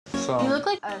So you look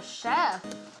like a chef.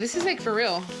 This is like for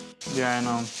real. yeah, I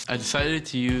know. I decided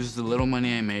to use the little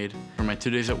money I made for my 2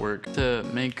 days at work to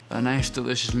make a nice,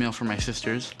 delicious meal for my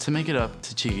sisters, to make it up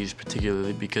to Chiquis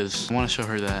particularly because I want to show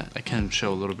her that I can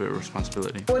show a little bit of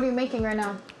responsibility. What are you making right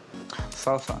now?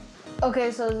 Salsa. Okay,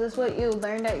 so is this what you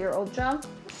learned at your old job?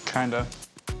 Kinda.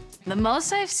 The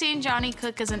most I've seen Johnny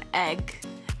cook is an egg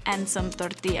and some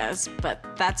tortillas, but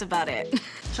that's about it.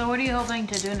 So what are you hoping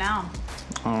to do now?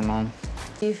 I don't know.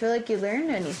 Do you feel like you learned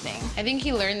anything? I think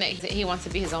he learned that he wants to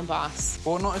be his own boss.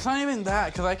 Well, no, it's not even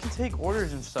that, because I can take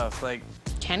orders and stuff. Like,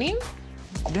 Can you?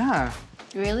 yeah.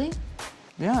 Really?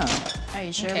 Yeah. Are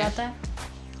you sure Okay. about that?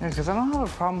 Yeah, because I don't have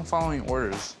a problem following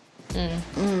orders.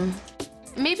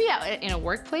 Maybe out in a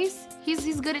workplace,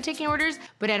 he's good at taking orders,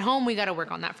 but at home, we gotta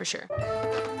work on that for sure.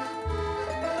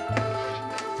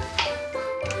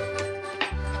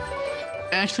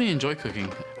 I actually enjoy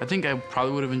cooking. I think I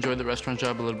probably would have enjoyed the restaurant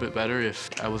job a little bit better if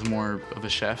I was more of a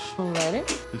chef Let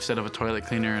it. instead of a toilet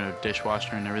cleaner and a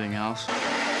dishwasher and everything else.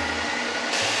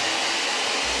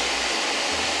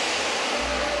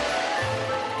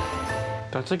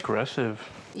 That's aggressive.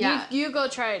 Yeah. You go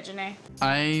try it, Janae.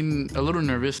 I'm a little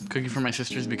nervous cooking for my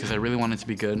sisters because I really want it to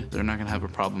be good. They're not gonna have a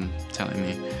problem telling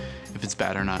me if it's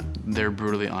bad or not. They're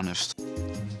brutally honest.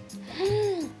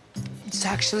 It's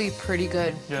actually pretty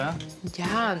good. Yeah?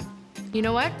 Yeah. You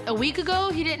know what? A week ago,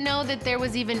 he didn't know that there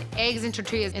was even eggs and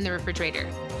tortillas in the refrigerator.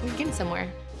 We're getting somewhere.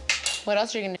 What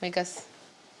else are you gonna make us?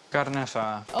 Carne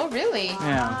asada. Oh, really?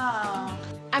 Yeah.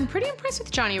 I'm pretty impressed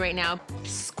with Johnny right now.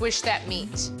 Squish that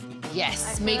meat.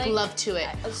 Yes, feel make like- love to it.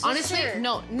 Honestly, sister.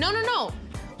 no.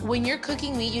 When you're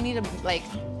cooking meat, you need to like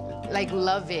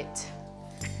love it.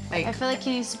 I feel like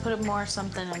he needs to put more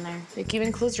something in there. Like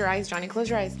even close your eyes, Johnny. Close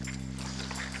your eyes.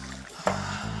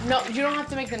 No, you don't have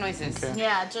to make the noises. Okay.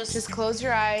 Yeah, just Just close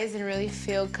your eyes and really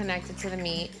feel connected to the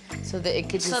meat, so that it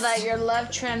could just. so that your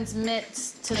love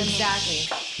transmits to the Exactly.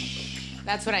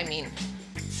 That's what I mean.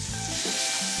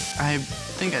 I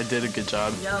think I did a good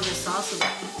job. Yo, this salsa.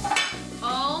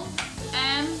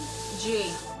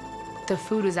 OMG. The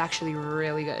food is actually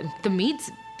really good. The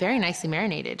meat's very nicely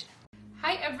marinated.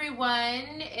 Hi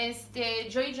everyone,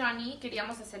 yo y Johnny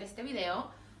queríamos hacer este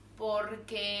video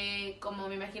porque como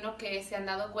me imagino que se han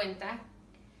dado cuenta,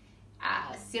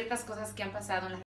 ciertas cosas que han pasado en las